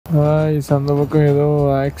Guys அந்த பக்கம் ஏதோ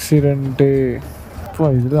ஆக்சிடென்ட்டு. இப்போ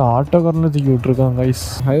இதில் ஆட்டோக்காரனில் தூக்கி விட்ருக்காங்க கைஸ்.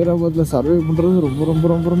 ஹைதராபாத்தில் சர்வே பண்ணுறது ரொம்ப ரொம்ப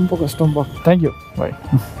ரொம்ப ரொம்ப கஷ்டம்ப்பா. தேங்க்யூ, பாய்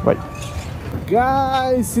பாய்.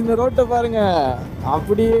 கைஸ் இந்த ரோட்டை பாருங்கள்,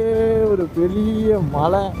 அப்படியே ஒரு பெரிய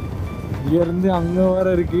மலை இங்கேருந்து அங்கே வர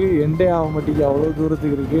இருக்குது. எண்டே ஆக மாட்டேங்குது, அவ்வளோ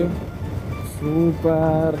தூரத்துக்கு இருக்குது.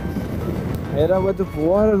 சூப்பர். ஹைதராபாத்து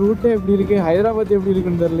போகிற ரூட்டே எப்படி இருக்குது, ஹைதராபாத் எப்படி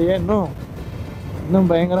இருக்குன்னு தெரியலையே.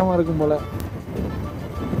 இன்னும் பயங்கரமாக இருக்கும் போல்.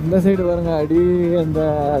 இந்த சைடு பாருங்கள், அடி அந்த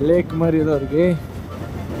லேக் மாதிரி ஏதோ இருக்குது,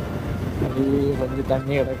 அடி கொஞ்சம்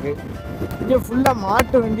தண்ணி கிடக்கு. இங்கே ஃபுல்லாக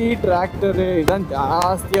மாட்டு வண்டி, டிராக்டரு இதான்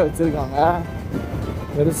ஜாஸ்தியாக வச்சுருக்காங்க.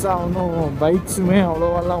 பெருசாக ஒன்றும் பைக்ஸுமே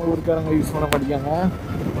அவ்வளோவெல்லாம் ஊருக்காரங்க யூஸ் பண்ண மாட்டேங்காங்க.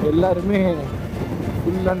 எல்லாருமே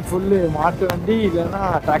ஃபுல் அண்ட் ஃபுல்லு மாட்டு வண்டி இல்லைன்னா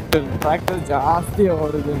டிராக்டர் ஜாஸ்தியாக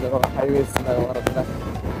வருது இந்த ஹைவேஸில் வரதுல.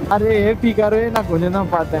 அதே ஏபி காரவே நான் கொஞ்சம்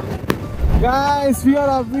தான் பார்த்தேன். Guys, we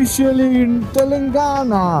are officially in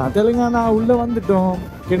Telangana உள்ளே வந்துட்டோம்.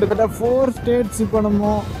 கிட்டத்தட்ட 4 states இப்போ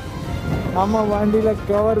நம்ம வண்டியில்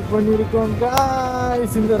கவர் பண்ணியிருக்கோம்.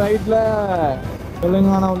 guys இந்த ரைட்டில்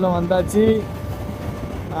தெலுங்கானா உள்ளே வந்தாச்சு.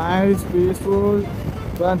 Nice, peaceful.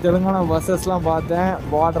 இப்போ தான் தெலுங்கானா பஸ்ஸஸ்லாம் பார்த்தேன்,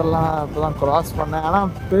 பார்டர்லாம் இப்போ தான் க்ராஸ் பண்ணேன்.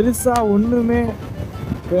 ஆனால் பெருசாக ஒன்றுமே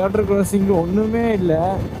பார்டர் க்ராசிங்கு ஒன்றுமே இல்லை,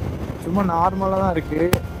 சும்மா நார்மலாக தான் இருக்குது.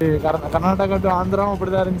 கர்நாடகா டு ஆந்திராவும்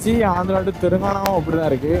அப்படி தான் இருந்துச்சு, ஆந்திரா டு தெலுங்கானாவும் அப்படி தான்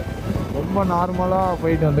இருக்குது. ரொம்ப நார்மலாக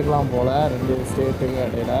போயிட்டு வந்துக்கலாம் போல் 2 ஸ்டேட்டுக்கு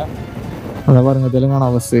இடையில. அதை பாருங்கள், தெலுங்கானா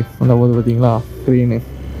பஸ்ஸு அந்த போது பார்த்தீங்களா க்ரீனு.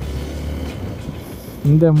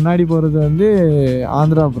 இந்த முன்னாடி போகிறது வந்து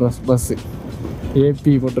ஆந்திரா பஸ்ஸு,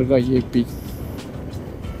 ஏபி போட்டிருக்கா, ஏபி.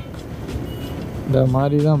 இந்த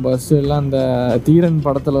மாதிரி தான் பஸ்ஸு எல்லாம் இந்த தீரன்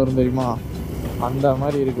படத்தில் வரும் தெரியுமா, அந்த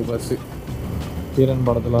மாதிரி இருக்குது பஸ்ஸு. தீரன்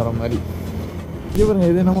படத்தில் வர மாதிரி. இது பாருங்க,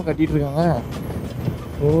 எது என்னமோ கட்டிகிட்டு இருக்காங்க,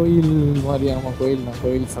 கோயில் மாதிரி. ஆமாம்,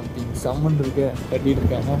 கோயில் சம்திங் சம்மன் இருக்க கட்டிகிட்டு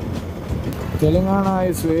இருக்காங்க. Telangana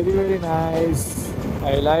is very very nice.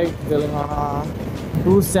 I like Telangana.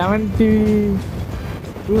 260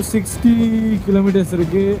 kilometres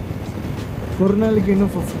இருக்குது. ஒரு நாளைக்கு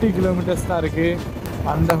இன்னும் 50 கிலோமீட்டர்ஸ் தான் இருக்குது.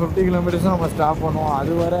 அந்த 50 கிலோமீட்டர்ஸும் நம்ம ஸ்டாப் பண்ணுவோம்.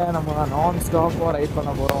 அது வரை நம்ம நான் ஸ்டாப்பாக ரைட்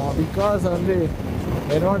பண்ண போகிறோம். பிகாஸ் வந்து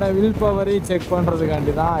என்னோட வில் பவரை செக்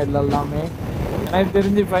பண்ணுறதுக்காண்டி தான் இது எல்லாமே. எனக்கு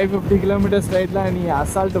தெரிஞ்சு 550 கிலோமீட்டர்ஸ் ரைட்லாம் நீ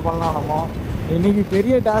அசால்ட்டு பண்ணலாம். நம்ம இன்றைக்கி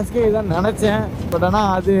பெரிய டாஸ்க்கே இதான் நினச்சேன், பட் ஆனால்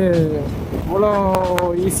அது இவ்வளோ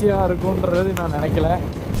ஈஸியாக இருக்குன்றது நான் நினைக்கல.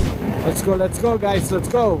 Let's go guys, let's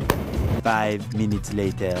go. 5 minutes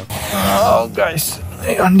later. guys,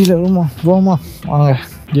 வண்டியில் போமா வாங்க.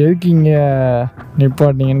 எதுக்கு இங்கே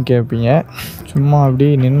நிப்பாட்டிங்கன்னு கேட்பீங்க. சும்மா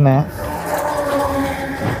அப்படியே நின்னேன்,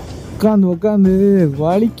 உட்காந்து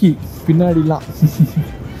வலிக்கு பின்னாடிலாம்,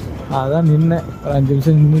 அதான் நின்னேன். ஒரு 5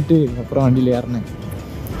 நிமிஷம் நின்றுட்டு அப்புறம் வண்டியில் ஏறினேன்.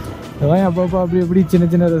 அதான் அப்பப்போ அப்படி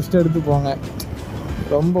சின்ன ரெஸ்ட் எடுத்து போங்க.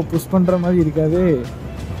 ரொம்ப புஷ் பண்ணுற மாதிரி இருக்காது,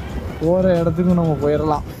 போகிற இடத்துக்கும் நம்ம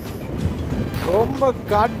போயிடலாம். ரொம்ப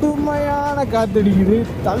கடுமையான காற்றடிக்குது,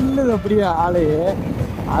 தள்ளுது அப்படியே ஆளையே.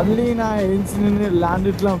 அதுலேயும் நான் எழுந்து நின்று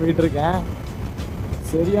லேண்டுட்டுலாம் போயிட்டுருக்கேன்.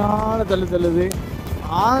 சரியான தள்ளுது.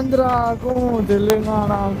 ஆந்திராவுக்கும்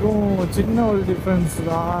தெலுங்கானாவுக்கும் சின்ன ஒரு டிஃப்ரென்ஸ்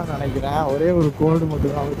தான் நினைக்கிறேன். ஒரே ஒரு கோடு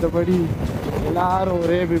மட்டும் தான், மற்றபடி எல்லோரும்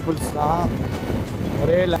ஒரே பீப்புள்ஸ் தான்,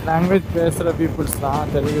 ஒரே லாங்குவேஜ் பேசுகிற பீப்புள்ஸ் தான்,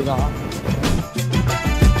 தெலுங்கு தான்.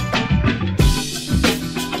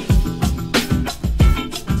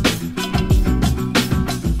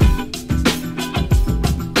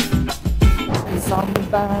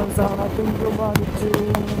 Sometimes I think about you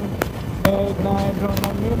at night from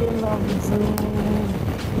the middle of the room.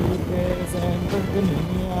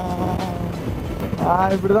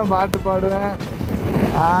 இப்படி தான் பாட்டு பாடுவேன்.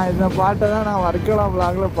 இந்த பாட்டை தான் நான் வர்க்கலா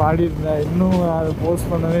விளாகில் பாடியிருந்தேன். இன்னும் அதை போஸ்ட்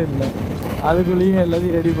பண்ணவே இல்லை. அதுக்குள்ளேயும்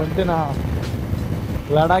எல்லாத்தையும் ரெடி பண்ணிட்டு நான்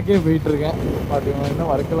லடாக்கே போயிட்டுருக்கேன். பட்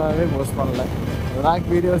இன்னும் வர்க்கலாவே போஸ்ட் பண்ணலை.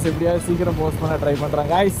 லடாக் வீடியோஸ் எப்படியாவது சீக்கிரம் போஸ்ட் பண்ண ட்ரை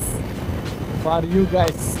பண்ணுறேன் guys, for you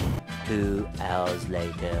guys. 2 hours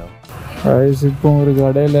later. Guys இப்போ ஒரு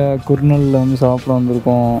கடையில் குர்னலில் வந்து சாப்பிட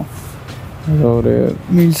வந்திருக்கோம். ஒரு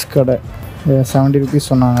மீல்ஸ் கடை, 70 rupees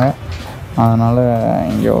சொன்னாங்க. அதனால்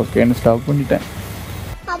இங்கே ஓகேன்னு ஸ்டாப் பண்ணிட்டேன்.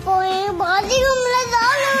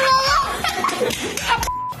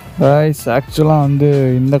 கைஸ் ஆக்சுவலாக வந்து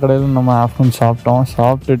இந்த கடையில் நம்ம ஆஃப்டர்நூன்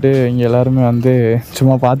சாப்பிட்டுட்டு இங்கே எல்லாருமே வந்து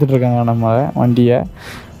சும்மா பார்த்துட்ருக்காங்க நம்ம வண்டியை.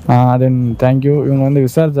 தென் தேங்க்யூ. இவங்க வந்து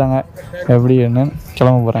விசாரித்தாங்க எப்படி என்னன்னு.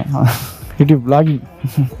 கிளம்ப போகிறேன் யூடியூப் vlogging.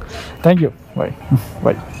 Thank you, by.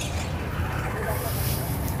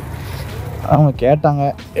 அவங்க கேட்டாங்க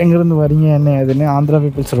எங்கேருந்து வரீங்க என்ன ஏதுன்னு. ஆந்திரா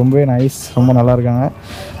பீப்புள்ஸ் ரொம்பவே நைஸ், ரொம்ப நல்லா இருக்காங்க.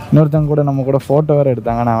 இன்னொருத்தவங்க கூட நம்ம கூட ஃபோட்டோ வேறு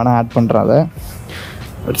எடுத்தாங்க, நான் வேணால் ஆட் பண்ணுறேன் அதை.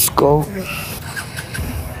 Let's go.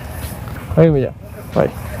 By Bhaiya, by.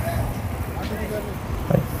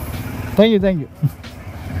 Thank you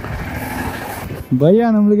பையா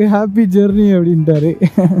நம்மளுக்கு ஹாப்பி ஜெர்னி அப்படின்ட்டாரு.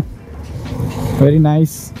 Very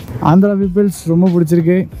nice. ஆந்திரா பீப்புள்ஸ் ரொம்ப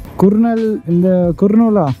பிடிச்சிருக்கு. குர்னல் இந்த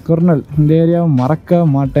ஏரியாவை மறக்க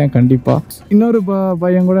மாட்டேன் கண்டிப்பாக. இன்னொரு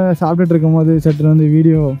பையன் கூட சாப்பிட்டுட்டு இருக்கும் போது சட்டுன்னு வந்து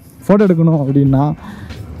ஃபோட்டோ எடுக்கணும் அப்படின்னா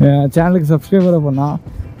சேனலுக்கு சப்ஸ்கிரைபரை பண்ணால்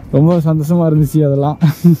ரொம்ப சந்தோஷமாக இருந்துச்சு. அதெல்லாம்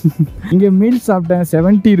இங்கே மீல்ஸ் சாப்பிட்டேன்.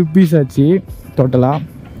 70 rupees ஆச்சு டோட்டலாக.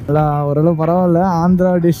 நல்லா ஓரளவு பரவாயில்ல.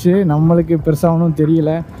 ஆந்திரா டிஷ்ஷு நம்மளுக்கு பெருசாக ஒன்றும்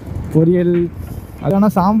தெரியல. பொரியல் அது,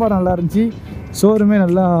 ஆனால் சாம்பார் நல்லா இருந்துச்சு. சோறுமே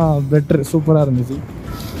நல்லா பெட்ரு, சூப்பராக இருந்துச்சு.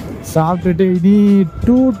 சாப்பிட்டுட்டு இனி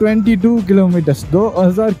 222 kilometers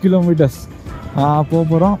 2000 kilometers போக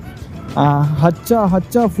போகிறோம்.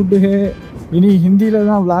 ஹச்சா ஃபுட்டு ஹே. இனி ஹிந்தியில்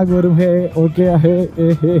தான் vlog வரும். ஹே ஓகே ஹே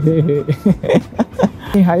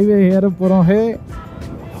ஹைவே ஏற போகிறோம். ஹே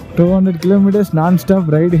 200 kilometers non-stop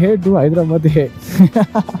ride hey to Hyderabad ஹே.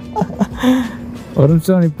 ஒரு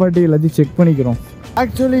நிமிஷம் நிப்பாட்டி எல்லாத்தையும் செக் பண்ணிக்கிறோம்.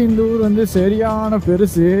 ஆக்சுவலி இந்த ஊர் வந்து சரியான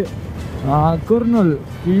பெருசு. குர்னல்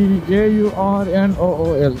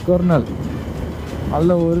KURNOOL குர்னல் நல்ல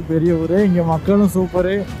ஒரு பெரிய ஊர். இங்கே மக்களும்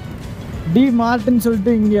சூப்பரு. டி மார்ட்னு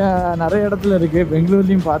சொல்லிட்டு இங்கே நிறைய இடத்துல இருக்குது.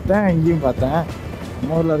 பெங்களூர்லேயும் பார்த்தேன், இங்கேயும் பார்த்தேன்.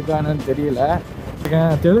 ஊரில் இருக்கான்னு தெரியல,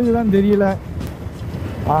 தெலுங்கு தான் தெரியல.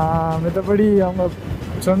 மற்றபடி அவங்க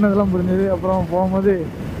சொன்னதெல்லாம் புரிஞ்சது. அப்புறம் போகும்போது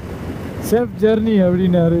சேஃப் ஜெர்னி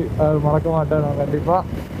அப்படின்னாரு. அவர் மறக்க மாட்டார் நான் கண்டிப்பாக.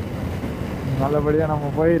 நல்லபடியாக நம்ம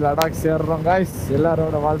போய் லடாக் சேர்றோம் காய்ஸ்.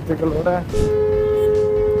 எல்லாரோட வாழ்த்துக்களோட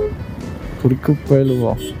குடிக்கு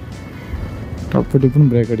போயிடுவோம்.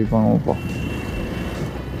 டிப்புன்னு பிரேக் அடிப்பாங்க. இப்போ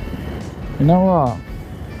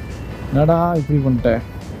என்னடா இப்படி பண்ணிட்டேன்,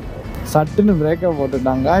 சட்டுன்னு பிரேக்கை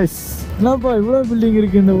போட்டுட்டாங்க காய்ஸ். என்னப்பா இவ்வளோ பில்டிங்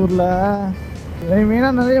இருக்குது இந்த ஊரில்.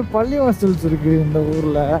 மெயினாக நிறைய பள்ளி ஹாஸ்டல்ஸ் இருக்குது இந்த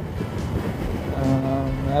ஊரில்.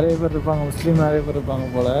 நிறைய பேர் இருப்பாங்க, முஸ்லீம் நிறைய பேர் இருப்பாங்க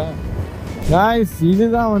போல் காய்ஸ்.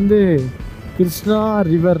 இதுதான் வந்து கிருஷ்ணா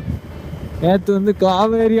ரிவர். நேற்று வந்து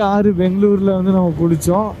காவேரி ஆறு பெங்களூரில் வந்து நம்ம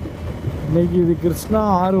குளித்தோம். இன்றைக்கி இது கிருஷ்ணா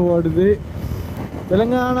ஆறு ஓடுது.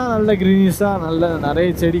 தெலுங்கானா நல்ல க்ரீனிஷாக நிறைய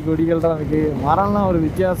செடி கொடிகள் தான் இருக்குது. மரம்லாம் ஒரு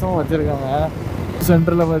வித்தியாசமாக வச்சுருக்காங்க.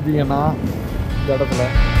 சென்டரில் பார்த்தீங்கன்னா இந்த இடத்துல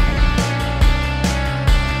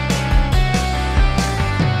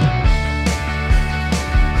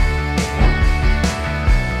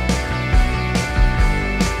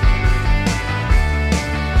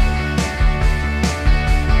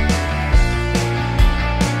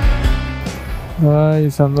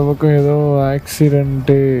அந்த பக்கம் ஏதோ ஆக்சிடெண்ட்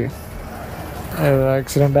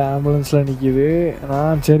ஆம்புலன்ஸில் நிற்கிது.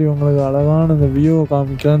 நான் சரி உங்களுக்கு அழகான இந்த வியூவை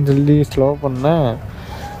காமிக்கலான்னு சொல்லி ஸ்லோ பண்ணேன்.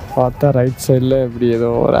 பார்த்தா ரைட் சைடில் இப்படி ஏதோ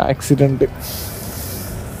ஒரு ஆக்சிடெண்ட்டு.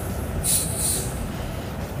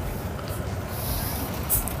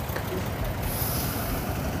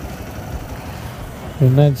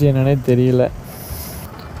 என்னாச்சு என்னன்னே தெரியல.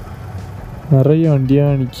 நிறைய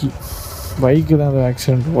வண்டியாக நிற்கி. பைக்கு தான் அந்த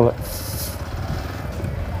ஆக்சிடெண்ட் போல்.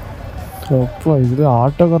 அப்போ இதில்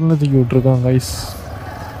ஆட்டோக்காரனில் தூக்கி விட்ருக்காங்க கைஸ்.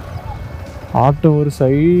 ஆட்டோ ஒரு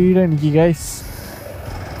சைடாக நிற்கி கைஸ்.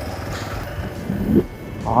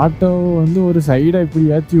 ஆட்டோ வந்து ஒரு சைடாக இப்படி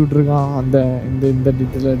ஏற்றி விட்ருக்கான். அந்த இந்த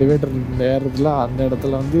டிவைடர் இந்த ஏறதுல அந்த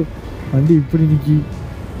இடத்துல வந்து வண்டி இப்படி நிற்கி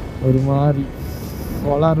ஒரு மாதிரி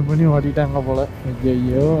கோளாறு பண்ணி ஓட்டிட்டாங்க போல்.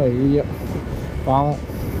 ஐயோ பாவம்.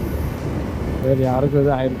 வேறு யாருக்கும்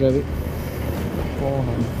எதுவும் ஆயிருக்காது.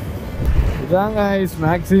 போகணும் இதாங்க ஐஸ்.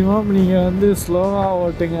 மேக்ஸிமம் நீங்கள் வந்து ஸ்லோவாக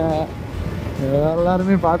ஓட்டுங்க.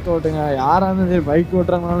 எல்லாருமே பார்த்து ஓட்டுங்க. யாராக இருந்தாலும் சரி, பைக்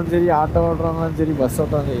ஓட்டுறவங்களாலும் சரி, ஆட்டோ ஓட்டுறவங்களாலும் சரி, பஸ்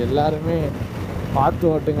ஓட்டுறவங்க எல்லாருமே பார்த்து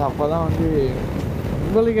ஓட்டுங்க. அப்போ தான் வந்து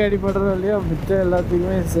உங்களுக்கு அடிபடுறது இல்லையா, மித்த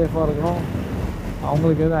எல்லாத்துக்குமே சேஃபாக இருக்கணும்.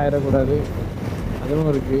 அவங்களுக்கு எதுவும் ஆயிடக்கூடாது,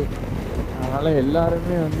 அதுவும் இருக்குது. அதனால்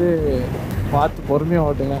எல்லாருமே வந்து பார்த்து பொறுமையாக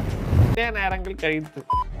ஓட்டுங்க. நேரங்கள் கழித்து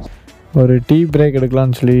ஒரு டீ பிரேக்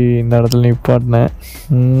எடுக்கலான்னு சொல்லி இந்த இடத்துல நிப்பாட்டினேன்.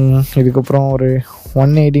 இதுக்கப்புறம் ஒரு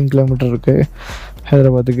 118 kilometer இருக்குது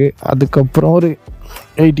ஹைதராபாத்துக்கு. அதுக்கப்புறம் ஒரு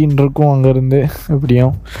 18 இருக்கும் அங்கேருந்து.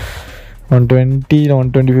 எப்படியும் 120 இல்லை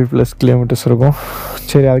 125+ kilometers இருக்கும்.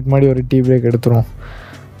 சரி, அதுக்கு முன்னாடி ஒரு டீ பிரேக் எடுத்துரும்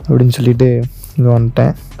அப்படின்னு சொல்லிட்டு இங்கே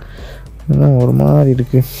வந்துட்டேன். இன்னும் ஒரு மாதிரி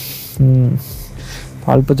இருக்குது.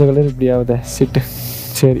 பால் பச்சை கலர் இப்படி ஆகுதே சிட்டு.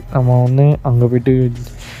 சரி, நம்ம ஒன்று அங்கே போய்ட்டு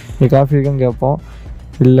இங்கே காஃபி இருக்குன்னு கேட்போம்.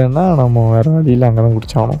 இல்லைன்னா நம்ம வேறு வழியில் அங்கே தான்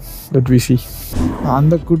குடித்தாகணும். விசி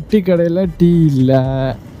அந்த குட்டி கடையில் டீ இல்லை,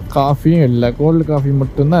 காஃபியும் இல்லை, கோல்டு காஃபி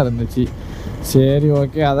மட்டும்தான் இருந்துச்சு. சரி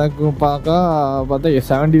ஓகே, அதை பார்த்தா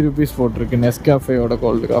 70 rupees போட்டிருக்கு நெஸ்காஃபேயோட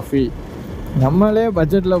கோல்டு காஃபி. நம்மளே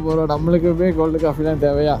பட்ஜெட்டில் போகிறோம், நம்மளுக்கு போய் கோல்டு காஃபிலாம்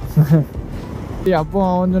தேவையா? அப்போ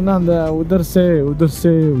அவன் சொன்னால் அந்த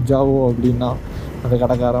உதர்சே ஜாவோ அப்படின்னா அந்த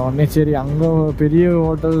கடைக்காரன் உடனே சரி அங்கே பெரிய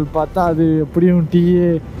ஹோட்டல் பார்த்தா அது எப்படியும் டீயே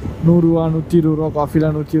 100 120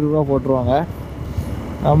 காஃபிலாம் 120 போட்டுருவாங்க.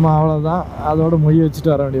 நம்ம அவ்வளோதான், அதோட மொய்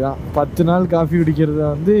வச்சுட்டு வர வேண்டியதான். 10 நாள் காஃபி குடிக்கிறத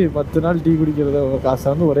வந்து 10 நாள் டீ குடிக்கிறத காசை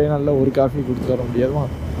வந்து ஒரே நாளில் ஒரு காஃபி குடிச்சு வர முடியாதுமா.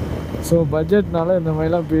 ஸோ பட்ஜெட்னால இந்த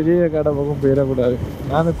மாதிரிலாம் பெரிய கடை பக்கம் போயிடக்கூடாது.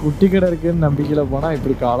 நான் குட்டி கடை இருக்குதுன்னு நம்பிக்கையில் போனால்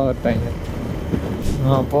இப்படி காலம் வரட்டாங்க.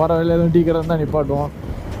 போகிற வழியில் எதுவும் டீ கடை தான் நிப்பாட்டுவோம்.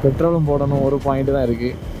 பெட்ரோலும் போடணும், ஒரு பாயிண்ட் தான்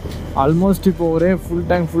இருக்குது. ஆல்மோஸ்ட் இப்போ ஒரே ஃபுல்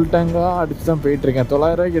டேங்காக அடித்து தான் போயிட்டுருக்கேன்.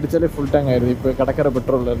 900 ரூபாய்க்கு அடித்தாலே ஃபுல் டேங்க் ஆயிடுது இப்போ கிடக்கிற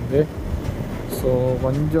பெட்ரோல்லேருந்து. ஸோ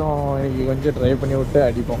இன்னைக்கு கொஞ்சம் ட்ரை பண்ணி விட்டு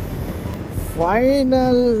அடிப்போம்.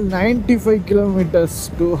 Final 95 kilometres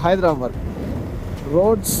to Hyderabad.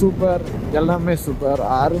 Road super, எல்லாமே சூப்பர்,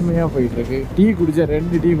 அருமையாக போயிட்டுருக்கு. டீ குடித்தேன்,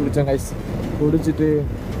 2 டீ குடித்தேன் கைஸ். குடிச்சிட்டு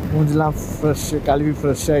மூஞ்செலாம் கழுவி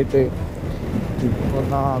ஃப்ரெஷ் ஆகிட்டு இப்போ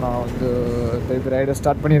தான் நான் வந்து திருப்பி ரைடை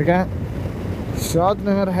ஸ்டார்ட் பண்ணியிருக்கேன். ஷாத்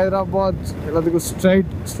நகர் ஹைதராபாத் எல்லாத்துக்கும்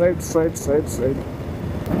ஸ்ட்ரைட்.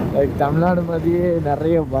 லைக் தமிழ்நாடு மாதிரியே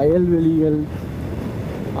நிறைய வயல்வெளிகள்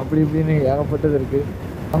அப்படி இப்படின்னு ஏகப்பட்டது இருக்குது.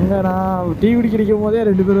 அங்கே நான் டீ குடிக்கும் போதே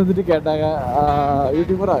 2 பேர் வந்துட்டு கேட்டாங்க,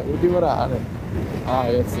 யூடியூபரா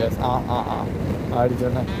எஸ் அப்படி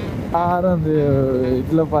சொன்னேன். யாரும் அந்த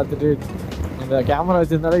இதில் பார்த்துட்டு இந்த கேமரா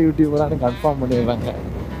வச்சுருந்தாலும் யூடியூபரானு கன்ஃபார்ம் பண்ணிடுறாங்க.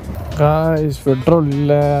 காய்ஸ் பெட்ரோல்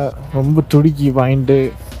இல்லை, ரொம்ப துடிக்கி பாயிண்ட்டு.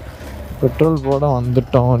 பெட்ரோல் போட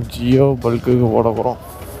வந்துட்டோம். ஜியோ பல்க்குக்கு போட போகிறோம்.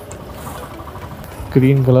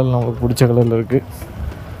 க்ரீன் கலர் நமக்கு பிடிச்ச கலரில் இருக்குது.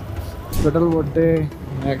 பெட்ரோல் போட்டு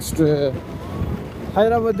நெக்ஸ்ட்டு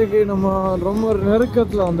ஹைதராபாத்துக்கு நம்ம ரொம்ப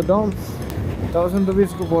நெருக்கத்தில் வந்துட்டோம். 1000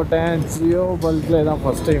 ரூபீஸ்க்கு போட்டேன். ஜியோ பல்கில் தான்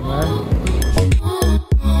ஃபஸ்ட் டைமு.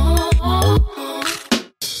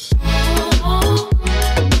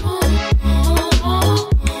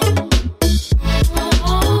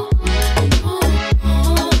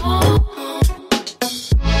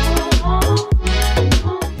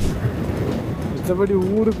 மற்றபடி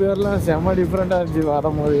ஊர் பேர்லாம் செம்ம டிஃப்ரெண்ட்டாக இருந்துச்சு.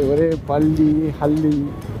 வரும்போது ஒரே பள்ளி ஹல்லி.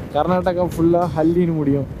 கர்நாடகா ஃபுல்லாக ஹல்லின்னு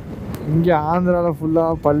முடியும், இங்கே ஆந்திராவில்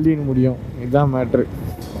ஃபுல்லாக பள்ளின்னு முடியும். இதுதான் மேட்ரு.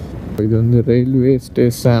 இது வந்து ரயில்வே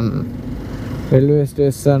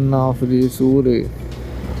ஸ்டேஷன் ஆஃப் திஸ் ஊர்.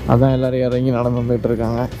 அதான் எல்லோரும் இறங்கி நடந்து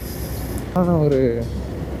வந்துகிட்ருக்காங்க. ஆனால் ஒரு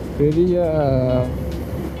பெரிய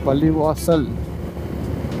பள்ளிவாசல்.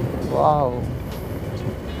 வாவ்,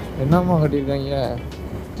 என்னம்மா கட்டியிருக்காங்க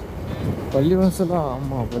பள்ளிவாசலா?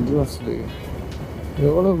 ஆமாம், பள்ளிவாசல்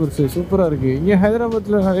எவ்வளோ பெருசு, சூப்பராக இருக்குது. இங்கே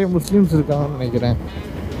ஹைதராபாத்தில் நிறைய முஸ்லீம்ஸ் இருக்காங்கன்னு நினைக்கிறேன்.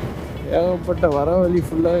 ஏகப்பட்ட வர வழி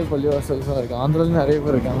ஃபுல்லாகவே பள்ளிவாசல்ஸ் தான் இருக்குது. ஆந்திராவில் நிறைய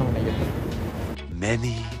பேர் இருக்காங்கன்னு நினைக்கிறேன்.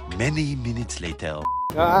 Many minutes later.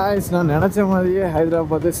 காய்ஸ், நான் நினச்ச மாதிரியே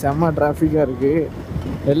ஹைதராபாத்து செம்ம டிராஃபிக்காக இருக்குது.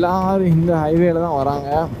 எல்லோரும் இந்த ஹைவேல தான் வராங்க.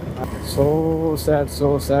 ஸோ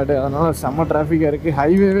சேடு. அதனால் செம்ம டிராஃபிக்காக இருக்குது.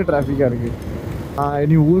 ஹைவேவே டிராஃபிக்காக இருக்குது.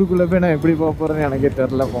 இனி ஊருக்குள்ளே போய் நான் எப்படி போக போகிறேன்னு எனக்கே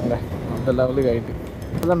தெரில. போங்க, அந்த லெவலுக்கு ஆகிட்டு.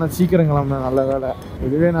 அதான் நான் சீக்கிரம் கிளம்புனேன், நல்ல வேலை.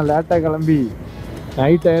 இதுவே நான் லேட்டாக கிளம்பி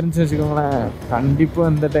நைட் ஆயிருந்துச்சு வச்சுக்கோங்களேன், கண்டிப்பாக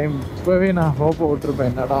இந்த டைம் இப்போவே நான் ஹோப்பை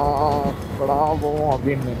விட்டுருப்பேன். என்னடா இப்படா போவோம்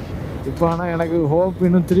அப்படின்னு. இப்போ ஆனால் எனக்கு ஹோப்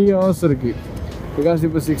இன்னும் 3 hours இருக்குது. பிகாஸ்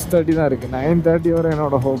இப்போ 6:30 தான் இருக்குது. 9:30 வரை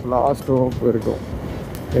என்னோடய ஹோப், லாஸ்ட் ஹோப் இருக்கும்.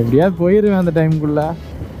 எப்படியாவது போயிடுவேன் அந்த டைமுக்குள்ளே.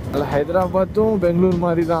 அதில் ஹைதராபாத்தும் பெங்களூர்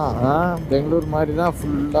மாதிரி தான்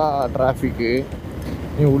ஃபுல்லாக டிராஃபிக்கு.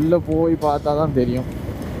 நீ உள்ளே போய் பார்த்தா தான் தெரியும்.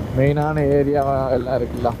 மெயினான ஏரியா எல்லாம்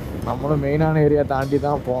இருக்குல்ல, நம்மளும் மெயினான ஏரியா தாண்டி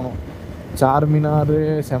தான் போகணும். சார்மினார்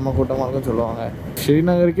செம்ம கூட்டமாக இருக்குன்னு சொல்லுவாங்க.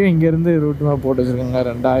 ஸ்ரீநகருக்கே இங்கேருந்து ரூட் மேப் போட்டு வச்சுருக்காங்க.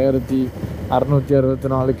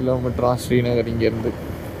 2664 கிலோமீட்டரா ஸ்ரீநகர் இங்கேருந்து.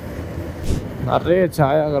 நிறைய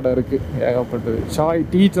சாயா கடை இருக்குது, ஏகப்பட்டது.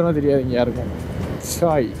 டீ சொன்னால் தெரியாது இங்கே யாருக்கும்.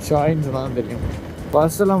 ஷாயின்னு சொன்னால் தான் தெரியும்.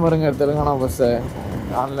 பஸ்ஸெல்லாம் பாருங்கள், தெலுங்கானா பஸ்ஸை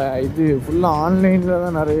இது ஃபுல்லாக ஆன்லைனில்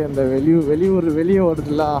தான். நிறைய இந்த வெளியே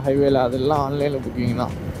ஓடுறதுல ஹைவேல அதெல்லாம் ஆன்லைனில் புக்கிங்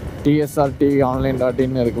தான். TSRT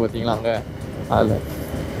online.in இருக்குது பார்த்தீங்களா, அங்கே அதில்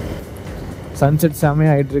சன்செட்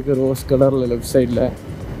செம்மையாக ஆகிட்டுருக்கு ரோஸ் கலரில் லெஃப்ட் சைடில்.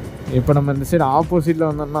 இப்போ நம்ம இந்த சைடு ஆப்போசிட்டில்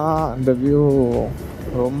வந்தோம்னா இந்த வியூ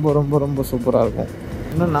ரொம்ப ரொம்ப ரொம்ப சூப்பராக இருக்கும்.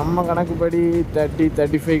 இன்னும் நம்ம கணக்குப்படி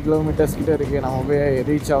 30-35 கிலோமீட்டர்ஸ் கிட்டே இருக்குது. நம்ம போய்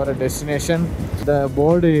ரீச் ஆகிற டெஸ்டினேஷன். இந்த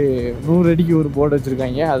போர்டு 100 அடிக்கு ஒரு போர்டு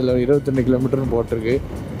வச்சுருக்காங்க, அதில் 22 கிலோமீட்டர்னு போட்டிருக்கு.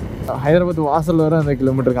 ஹைதராபாத் வாசல் வர அந்த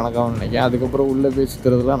கிலோமீட்டர் கணக்காகனு நினைக்கிறேன். அதுக்கப்புறம் உள்ளே போய்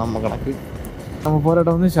சுற்றுறதுலாம் நம்ம கணக்கு. நம்ம போகிற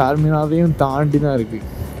இடம் வந்து சார்மினாரையும் தாண்டி தான் இருக்குது.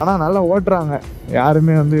 ஆனால் நல்லா ஓட்டுறாங்க,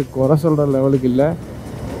 யாருமே வந்து குறை சொல்கிற லெவலுக்கு இல்லை.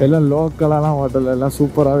 எல்லாம் லோக்கலாலாம் ஓட்டல, எல்லாம்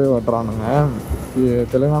சூப்பராகவே ஓட்டுறானுங்க.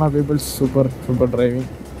 Telangana peoples super driving.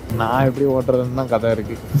 நான் எப்படி ஓட்டுறதுன்னு தான் கதை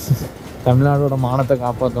இருக்குது. தமிழ்நாடோட மானத்தை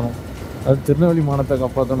காப்பாற்றணும், அது திருநெல்வேலி மானத்தை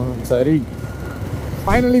காப்பாற்றணும். சரி,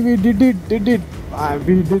 finally we did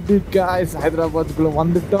it guys. ஹைதராபாத்துக்குள்ளே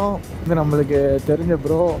வந்துட்டோம். இது நம்மளுக்கு தெரிஞ்ச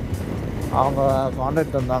ப்ரோ, அவங்க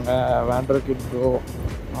கான்டாக்ட் தந்தாங்க, வேண்டர் கிட் ப்ரோ.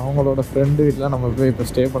 அவங்களோட ஃப்ரெண்டு வீட்டில் நம்ம போய் இப்போ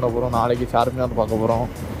ஸ்டே பண்ண போகிறோம். நாளைக்கு சார்மினார் பார்க்க போகிறோம்.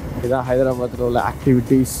 இதான் ஹைதராபாத்தில் உள்ள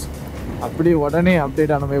ஆக்டிவிட்டீஸ். அப்படி உடனே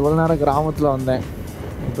அப்டேட் ஆனோம். இவ்வளோ நேரம் கிராமத்தில் வந்தேன்,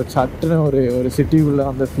 இப்போ சட்டுன்னு ஒரு சிட்டிக்குள்ளே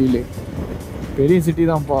வந்த ஃபீலு. பெரிய சிட்டி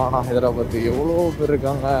தான்ப்பா. ஆனால் ஹைதராபாத் எவ்வளோ பேர்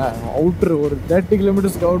இருக்காங்க. அவுட்ரு ஒரு 30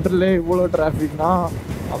 கிலோமீட்டர்ஸ்க்கு அவுட்டர்லேயே இவ்வளோ டிராஃபிக்னா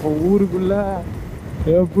அப்போ ஊருக்குள்ளே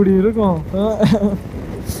எப்படி இருக்கும்?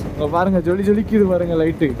 இங்கே பாருங்கள், ஜொலிக்குது பாருங்கள்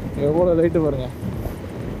லைட்டு. எவ்வளோ லைட்டு பாருங்கள்,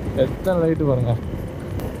 எத்தனை லைட்டு பாருங்கள்.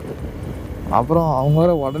 அப்புறம் அவங்க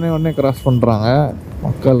வேறு உடனே க்ராஸ் பண்ணுறாங்க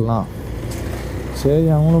மக்கள்லாம். சரி,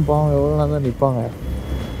 அவங்களும் பாவம் எவ்வளோ நேரம் தான் நிற்பாங்க.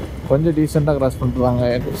 கொஞ்சம் டீசெண்டாக க்ராஸ் பண்ணுறாங்க.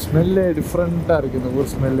 ஸ்மெல்லே டிஃப்ரெண்ட்டாக இருக்குது இந்த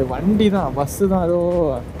ஊர் ஸ்மெல்லு. வண்டி தான், பஸ்ஸு தான் ஏதோ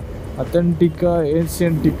அத்தன்டிக்காக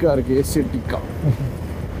ஏசியன்டிக்காக இருக்குது. ஏசியன்டிக்காக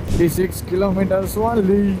 56 கிலோமீட்டர்ஸ்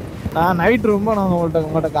ஒன்லி. நான் நைட் ரொம்ப நாங்கள்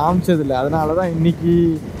உங்கள்கிட்ட காமிச்சதில்லை, அதனால தான் இன்றைக்கி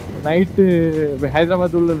நைட்டு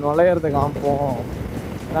ஹைதராபாத் உள்ள நுழையிறத காமிப்போம்.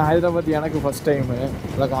 ஏன்னா ஹைதராபாத் எனக்கு ஃபஸ்ட் டைமு,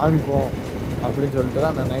 அதை காமிப்போம் அப்படின்னு சொல்லிட்டு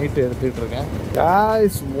தான் நான் நைட்டு எடுத்துகிட்டு இருக்கேன்.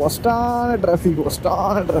 காய்ஸ், ஒஸ்டான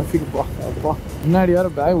டிராஃபிக்ப்பா. அப்பா முன்னாடி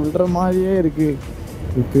வேறு பேக் விழுற மாதிரியே இருக்குது.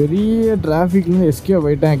 பெரிய டிராஃபிக்லேருந்து எஸ்கேப்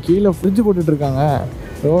ஆகிட்டேன். கீழே ஃப்ரிட்ஜ் போட்டுட்ருக்காங்க.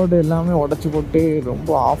 ரோடு எல்லாமே உடச்சி போட்டு ரொம்ப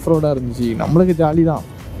ஆஃப் ரோடாக இருந்துச்சு. நம்மளுக்கு ஜாலி தான்,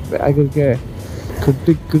 பேக் இருக்க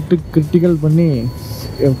கிரிட்டிக்கல் பண்ணி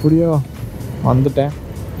எப்படியோ வந்துட்டேன்.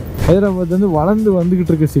 ஹைதராபாத் வந்து வளர்ந்து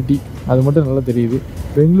வந்துக்கிட்டு இருக்க சிட்டி, அது மட்டும் நல்லா தெரியுது.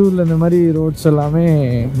 பெங்களூரில் இந்த மாதிரி ரோட்ஸ் எல்லாமே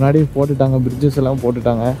முன்னாடியே போட்டுட்டாங்க, பிரிட்ஜஸ் எல்லாம்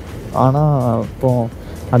போட்டுட்டாங்க. ஆனால் இப்போது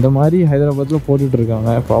அந்த மாதிரி ஹைதராபாத்தில்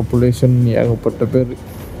போட்டுட்ருக்காங்க. பாப்புலேஷன் ஏகப்பட்ட பேர்.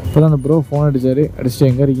 இப்போ தான் அந்த ப்ரோ ஃபோன் அடிச்சுட்டு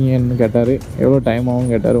எங்கே இருக்கீங்கன்னு கேட்டார். எவ்வளோ டைம்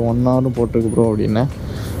ஆகும் கேட்டார். 1 hour போட்டிருக்கு ப்ரோ அப்படின்னேன்.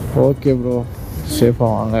 ஓகே ப்ரோ,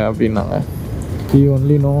 சேஃபாக வாங்க அப்படின்னாங்க. he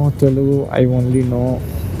only know Telugu, I only know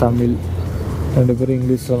Tamil. 2 பேரும்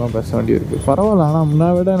இங்கிலீஷில் தான் பேச வேண்டியிருக்கு. பரவாயில்ல, ஆனால் முன்ன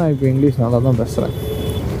விட நான் இப்போ இங்கிலீஷ் நல்லா தான் பேசுகிறேன்.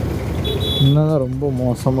 முன்ன தான் ரொம்ப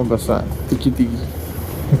மோசமாக பேசுவேன், திக்கி.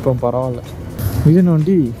 இப்போ பரவாயில்ல. இது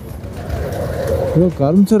வண்டி ஏதோ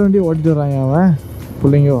கரும்சர் வண்டி ஓட்டிட்டு வராங்க அவன்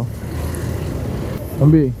பிள்ளைங்கோ.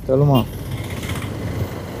 தம்பி சொல்லுமா,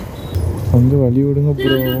 கொஞ்சம் வழி விடுங்க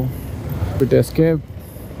bro. But escape.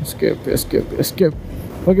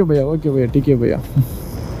 Okay Bhaiya decay பையா.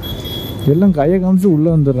 எல்லாம் கையை காமிச்சு உள்ளே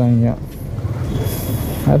வந்துடுறாங்க,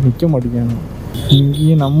 அது நிற்க மாட்டேங்காங்க.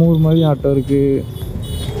 இங்கேயும் நம்ம ஊர் மாதிரியும் ஆட்டோ இருக்குது,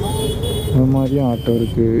 இந்த மாதிரியும் ஆட்டோ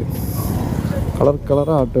இருக்குது,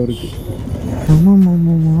 கலராக ஆட்டோ இருக்குது.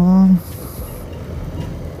 ஆமாம்மா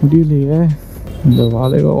முடியலையே. இந்த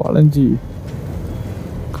வாழைவா வளைஞ்சி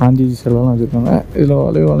காந்திஜி செல்லாம் வச்சுருக்காங்க. இதில்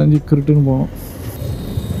வாழைவா வளைஞ்சி கிருட்டுன்னு போகணும்.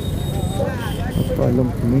 அப்பா எல்லாம்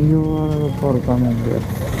பிள்ளைங்கப்பா இருக்காங்க இங்கே.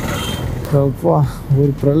 அப்பா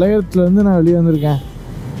ஒரு பிரளயத்துலேருந்து நான் வெளியே வந்திருக்கேன்.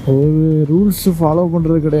 ஒரு ரூல்ஸு ஃபாலோ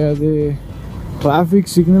பண்ணுறது கிடையாது,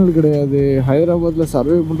 டிராஃபிக் சிக்னல் கிடையாது. ஹைதராபாத்தில்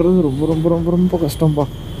சர்வே பண்ணுறது ரொம்ப கஷ்டம்ப்பா.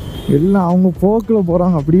 எல்லாம் அவங்க போக்கில்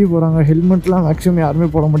போகிறாங்க, அப்படியே போகிறாங்க. ஹெல்மெட்லாம் மேக்ஸிமம் யாருமே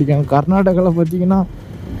போட மாட்டேங்காங்க. கர்நாடகாவில் பார்த்தீங்கன்னா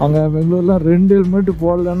அங்கே பெங்களூர்லாம் 2 ஹெல்மெட்டு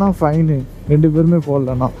போடலன்னா ஃபைனு, 2 பேருமே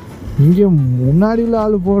போடலன்னா. இங்கே முன்னாடி உள்ள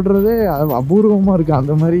ஆள் போடுறதே அபூர்வமாக இருக்குது.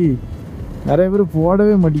 அந்த மாதிரி நிறைய பேர்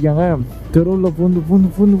போடவே மாட்டேங்காங்க. தெருவில்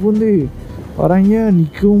பூந்து வராங்க,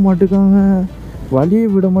 நிற்கவும் மாட்டேங்காங்க, வழியே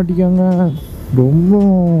விட மாட்டேங்காங்க. ரொம்ப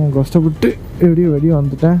கஷ்டப்பட்டு எப்படியோ வெளியே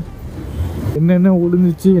வந்துட்டேன். என்னென்ன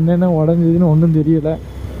விழுந்துச்சு என்னென்ன உடஞ்சிதுன்னு ஒன்றும் தெரியலை.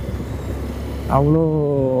 அவ்வளோ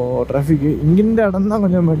டிராஃபிக்கு. இங்கிருந்த இடம் தான்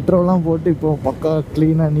கொஞ்சம் மெட்ரோலாம் போட்டு இப்போது பக்கா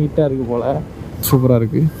க்ளீனாக நீட்டாக இருக்குது போல். சூப்பராக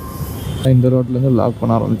இருக்குது. இந்த ரோட்லேருந்து லாக்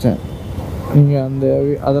பண்ண ஆரம்பித்தேன்.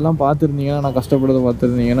 நீங்கள் அதெல்லாம் பார்த்துருந்தீங்கன்னா, நான் கஷ்டப்படுறதை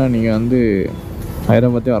பார்த்துருந்தீங்கன்னா நீங்கள் வந்து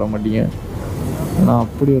ஹைதராபாத்தே வர மாட்டீங்க. ஆனால்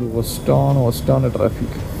அப்படி ஒரு ஒஸ்டான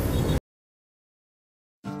traffic.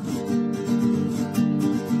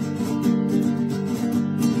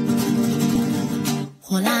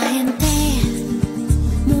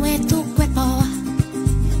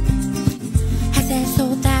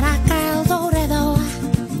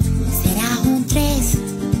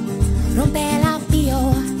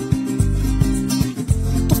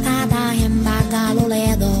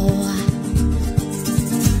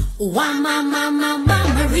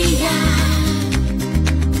 Maria,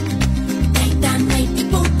 take that night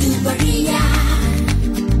people to Maria.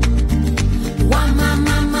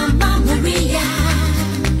 Maria,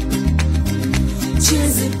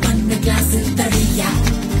 cheers up on the glass of Maria.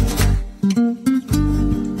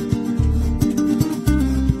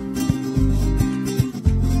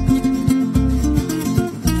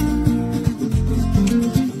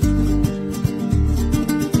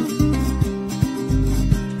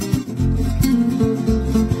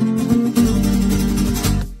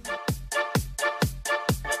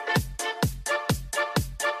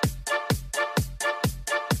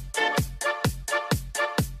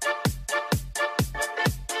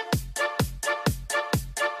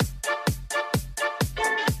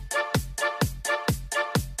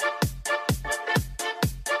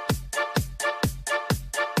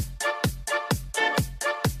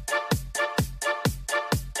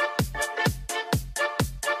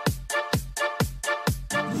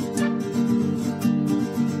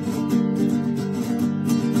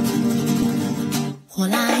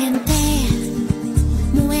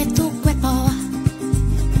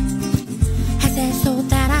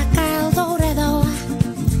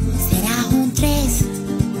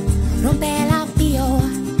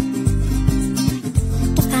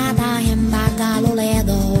 en Bangalore.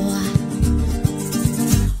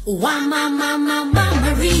 Wa Mama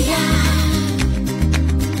Maria.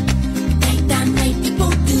 Take that night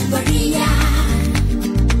people to Maria.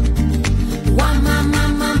 Wa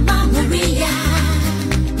Mama Maria.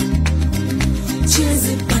 Cheers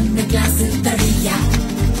on the glass of Daria.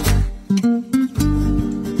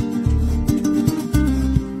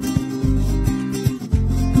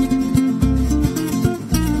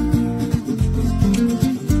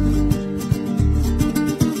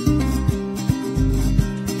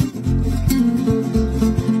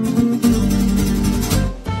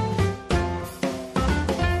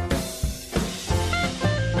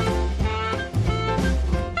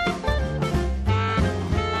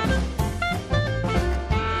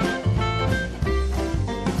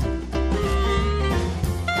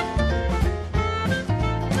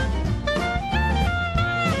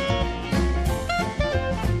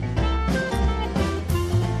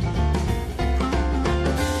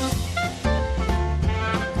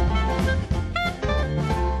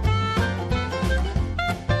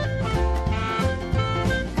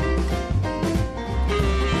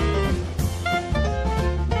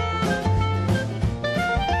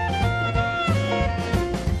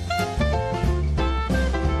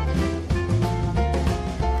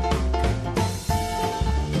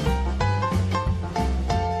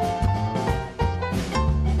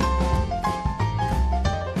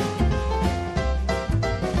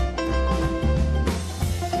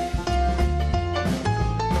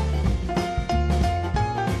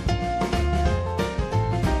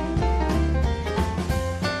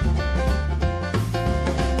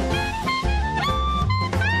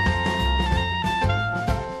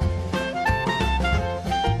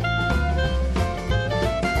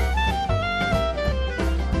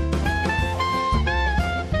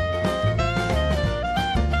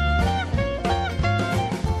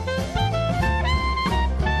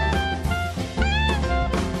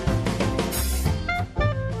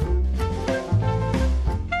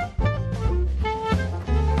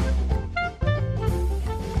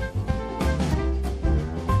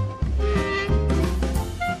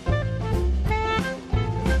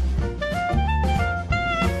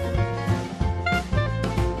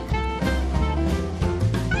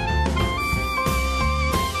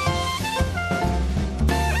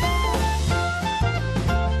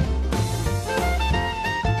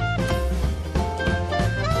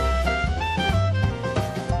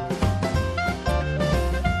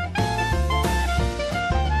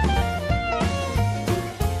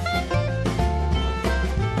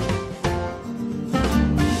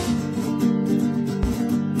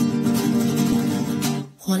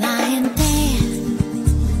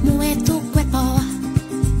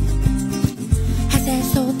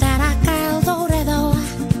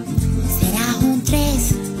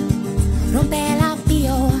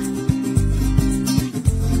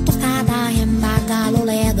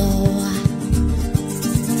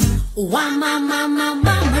 Wa Mama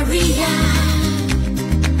Maria.